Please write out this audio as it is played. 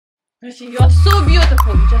You're so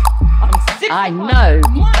beautiful. I'm sick. I know.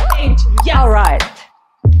 My age. Yes. All right.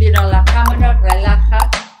 Mira la cámara, relaja.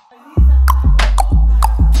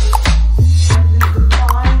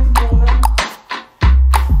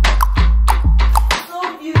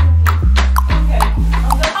 So beautiful. Okay.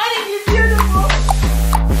 I think you're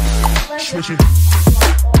beautiful.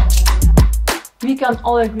 We can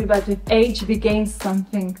all agree that with age we gain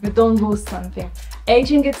something, we don't lose something.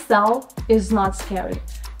 Aging itself is not scary,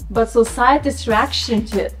 but society's reaction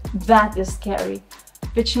to it, that is scary,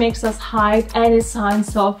 which makes us hide any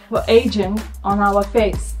signs of aging on our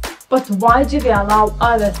face. But why do we allow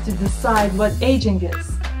others to decide what aging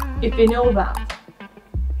is, if we know that?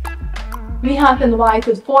 We have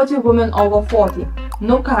invited 40 women over 40,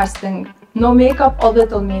 no casting, no makeup or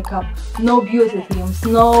little makeup, no beauty themes,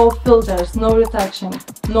 no filters, no retouching,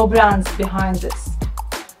 no brands behind this.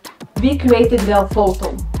 We created their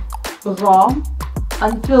photo, raw,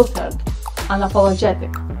 unfiltered,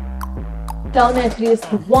 unapologetic. Tell me at least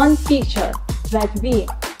one feature that we,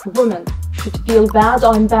 women, should feel bad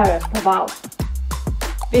or embarrassed about.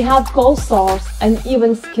 We have cold sores,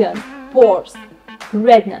 uneven skin, pores,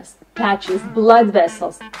 redness, patches, blood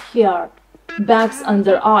vessels, hair, bags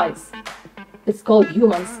under eyes. It's called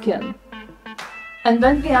human skin. And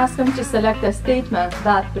when we ask them to select a statement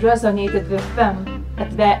that resonated with them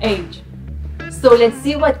at their age. So let's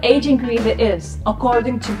see what aging really is,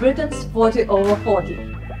 according to Britain's 40 over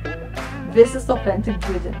 40. This is authentic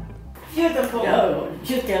Britain. Beautiful. No,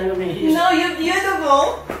 you tell me. No, you're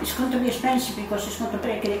beautiful. It's going to be expensive because it's going to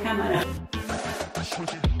break the camera.